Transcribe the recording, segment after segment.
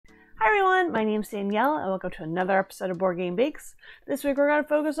Hi everyone, my name's Danielle and welcome to another episode of Board Game Bakes. This week we're going to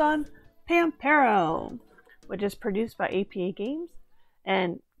focus on Pampero, which is produced by APA Games.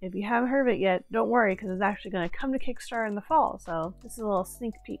 And if you haven't heard of it yet, don't worry because it's actually going to come to Kickstarter in the fall, so this is a little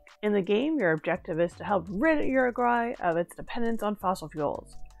sneak peek. In the game, your objective is to help rid Uruguay of its dependence on fossil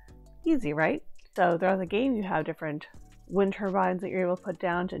fuels. Easy, right? So throughout the game you have different wind turbines that you're able to put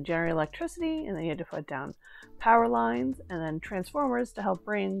down to generate electricity, and then you have to put down power lines and then transformers to help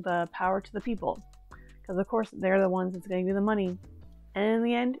bring the power to the people, because of course they're the ones that's going to give you the money, and in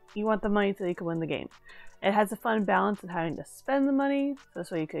the end you want the money so you can win the game. It has a fun balance of having to spend the money so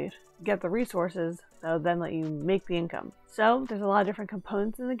this way you could get the resources that will then let you make the income. So there's a lot of different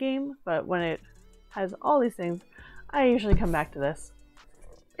components in the game, but when it has all these things, I usually come back to this.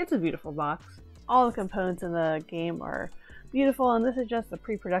 It's a beautiful box. All the components in the game are beautiful, and this is just the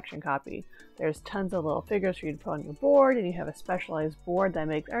pre-production copy. There's tons of little figures for you to put on your board, and you have a specialized board that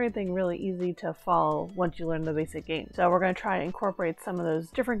makes everything really easy to follow once you learn the basic game. So we're going to try to incorporate some of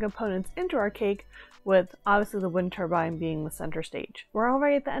those different components into our cake, with obviously the wind turbine being the center stage. We're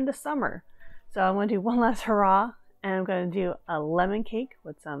already at the end of summer, so I'm going to do one last hurrah, and I'm going to do a lemon cake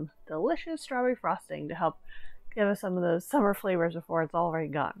with some delicious strawberry frosting to help give us some of those summer flavors before it's already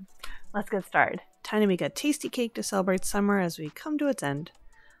gone. Let's get started. Time to make a tasty cake to celebrate summer as we come to its end.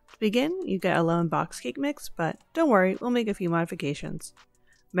 To begin, you get a lemon box cake mix, but don't worry, we'll make a few modifications.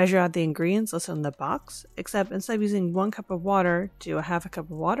 Measure out the ingredients listed in the box, except instead of using 1 cup of water, do a half a cup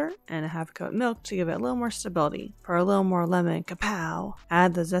of water and a half a cup of milk to give it a little more stability. For a little more lemon kapow,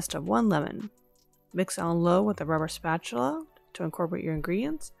 add the zest of 1 lemon. Mix it on low with a rubber spatula to incorporate your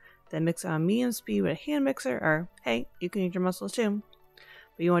ingredients, then mix it on medium speed with a hand mixer, or hey, you can use your muscles too.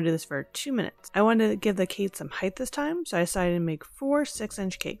 But you want to do this for 2 minutes. I wanted to give the cake some height this time, so I decided to make 4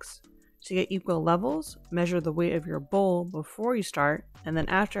 6-inch cakes. To get equal levels, measure the weight of your bowl before you start, and then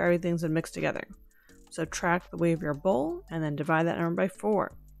after everything's been mixed together. Subtract the weight of your bowl, and then divide that number by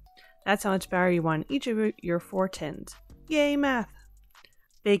 4. That's how much batter you want in each of your 4 tins. Yay, math!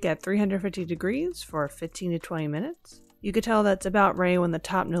 Bake at 350 degrees for 15 to 20 minutes. You can tell that's about ready when the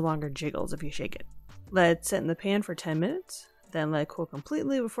top no longer jiggles if you shake it. Let it sit in the pan for 10 minutes. Then let it cool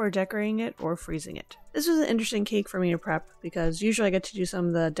completely before decorating it or freezing it. This was an interesting cake for me to prep because usually I get to do some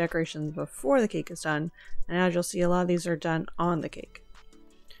of the decorations before the cake is done, and as you'll see, a lot of these are done on the cake.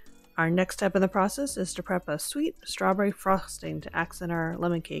 Our next step in the process is to prep a sweet strawberry frosting to accent our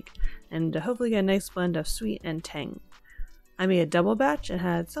lemon cake and to hopefully get a nice blend of sweet and tang. I made a double batch and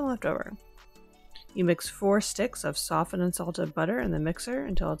had some left over. You mix 4 sticks of softened and salted butter in the mixer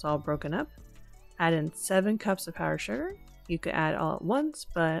until it's all broken up. Add in 7 cups of powdered sugar. You could add all at once,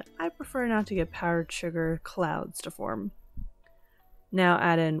 but I prefer not to get powdered sugar clouds to form. Now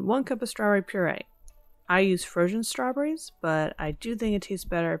add in 1 cup of strawberry puree. I use frozen strawberries, but I do think it tastes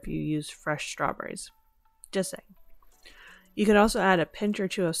better if you use fresh strawberries. Just saying. You could also add a pinch or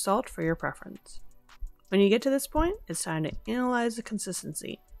 2 of salt for your preference. When you get to this point, it's time to analyze the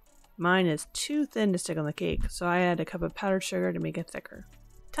consistency. Mine is too thin to stick on the cake, so I add a cup of powdered sugar to make it thicker.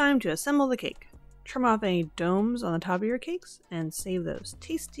 Time to assemble the cake. Trim off any domes on the top of your cakes and save those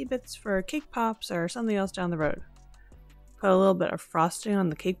tasty bits for cake pops or something else down the road. Put a little bit of frosting on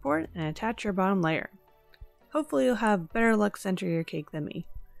the cake board and attach your bottom layer. Hopefully you'll have better luck centering your cake than me.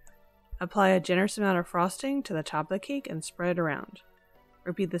 Apply a generous amount of frosting to the top of the cake and spread it around.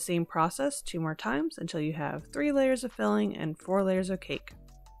 Repeat the same process 2 more times until you have 3 layers of filling and 4 layers of cake.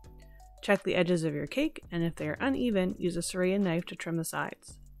 Check the edges of your cake, and if they are uneven, use a serrated knife to trim the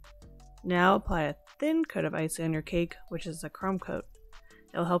sides. Now apply a thin coat of icing on your cake, which is a crumb coat.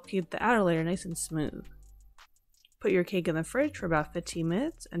 It will help keep the outer layer nice and smooth. Put your cake in the fridge for about 15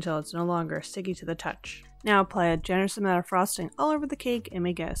 minutes until it's no longer sticky to the touch. Now apply a generous amount of frosting all over the cake and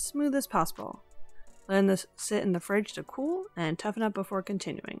make it as smooth as possible. Let this sit in the fridge to cool and toughen up before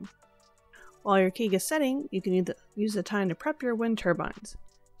continuing. While your cake is setting, you can use the time to prep your wind turbines.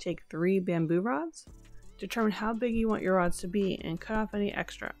 Take 3 bamboo rods. Determine how big you want your rods to be and cut off any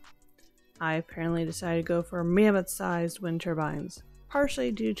extra. I apparently decided to go for mammoth-sized wind turbines,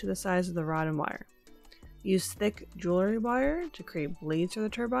 partially due to the size of the rod and wire. Use thick jewelry wire to create blades for the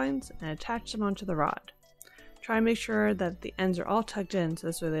turbines and attach them onto the rod. Try and make sure that the ends are all tucked in so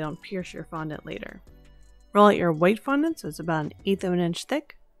this way they don't pierce your fondant later. Roll out your white fondant so it's about 1/8 of an inch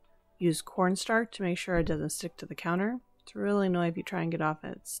thick. Use cornstarch to make sure it doesn't stick to the counter. It's really annoying if you try and get off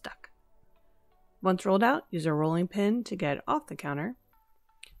and it's stuck. Once rolled out, use a rolling pin to get it off the counter.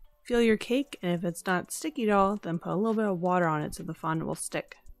 Feel your cake, and if it's not sticky at all, then put a little bit of water on it so the fondant will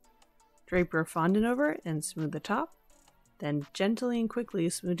stick. Drape your fondant over it and smooth the top. Then gently and quickly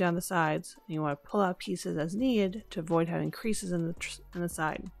smooth down the sides, and you want to pull out pieces as needed to avoid having creases in the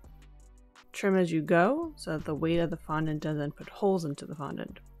side. Trim as you go so that the weight of the fondant doesn't put holes into the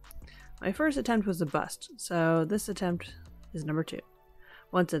fondant. My first attempt was a bust, so this attempt is number 2.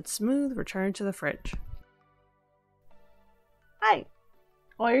 Once it's smooth, return to the fridge. Hi!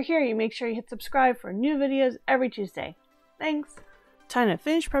 While you're here, you make sure you hit subscribe for new videos every Tuesday. Thanks! Time to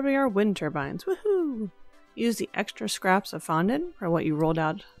finish prepping our wind turbines. Woohoo! Use the extra scraps of fondant for what you rolled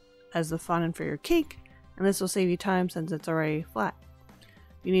out as the fondant for your cake, and this will save you time since it's already flat.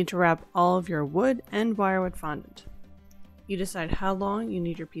 You need to wrap all of your wood and wire with fondant. You decide how long you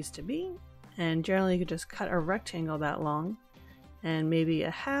need your piece to be, and generally you could just cut a rectangle that long and maybe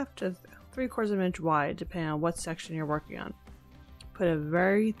 1/2 to 3/4 of an inch wide depending on what section you're working on. Put a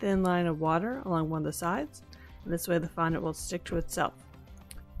very thin line of water along one of the sides, and this way the fondant will stick to itself.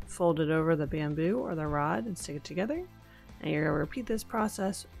 Fold it over the bamboo or the rod and stick it together, and you're going to repeat this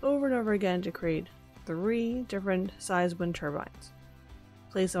process over and over again to create 3 different size wind turbines.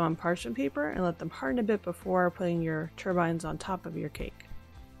 Place them on parchment paper and let them harden a bit before putting your turbines on top of your cake.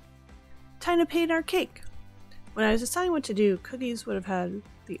 Time to paint our cake! When I was deciding what to do, cookies would have had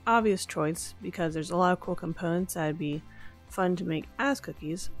the obvious choice because there's a lot of cool components that would be fun to make as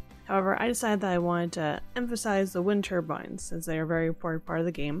cookies. However, I decided that I wanted to emphasize the wind turbines since they are a very important part of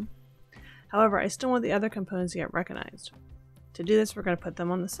the game. However, I still want the other components to get recognized. To do this, we're going to put them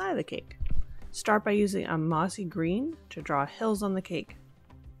on the side of the cake. Start by using a mossy green to draw hills on the cake.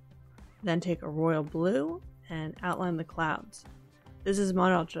 Then take a royal blue and outline the clouds. This is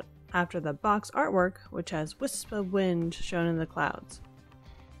modeled after the box artwork, which has wisps of wind shown in the clouds.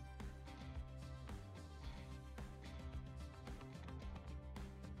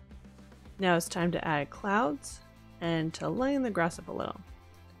 Now it's time to add clouds and to lighten the grass up a little.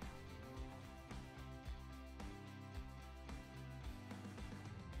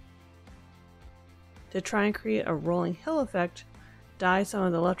 To try and create a rolling hill effect, dye some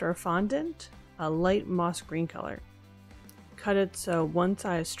of the leftover fondant a light moss green color. Cut it so one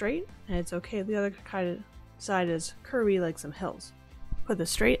side is straight, and it's okay if the other side is curvy like some hills. Put the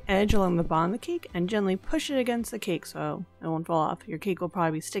straight edge along the bottom of the cake and gently push it against the cake so it won't fall off. Your cake will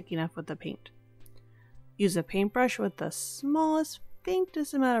probably be sticky enough with the paint. Use a paintbrush with the smallest,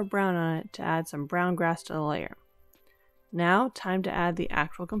 faintest amount of brown on it to add some brown grass to the layer. Now, time to add the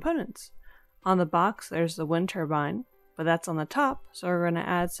actual components. On the box, there's the wind turbine, but that's on the top, so we're going to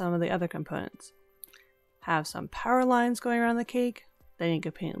add some of the other components. Have some power lines going around the cake, then you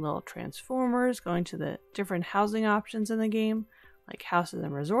can paint little transformers going to the different housing options in the game, like houses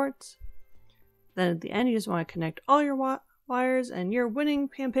and resorts. Then at the end, you just want to connect all your wires and you're winning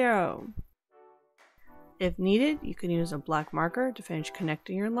Pampero! If needed, you can use a black marker to finish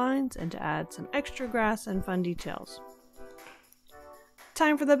connecting your lines and to add some extra grass and fun details.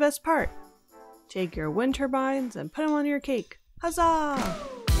 Time for the best part! Take your wind turbines and put them on your cake. Huzzah!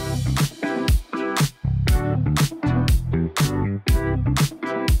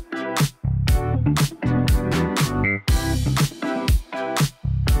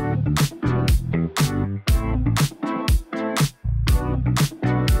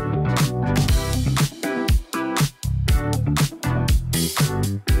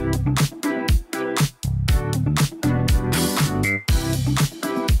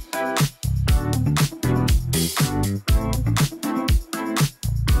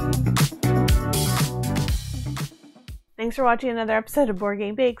 Thanks for watching another episode of Board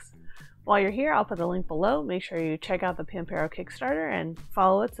Game Bakes. While you're here, I'll put the link below. Make sure you check out the Pampero Kickstarter and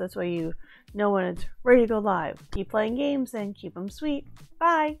follow it so this way you know when it's ready to go live. Keep playing games and keep them sweet.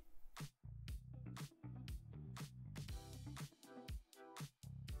 Bye!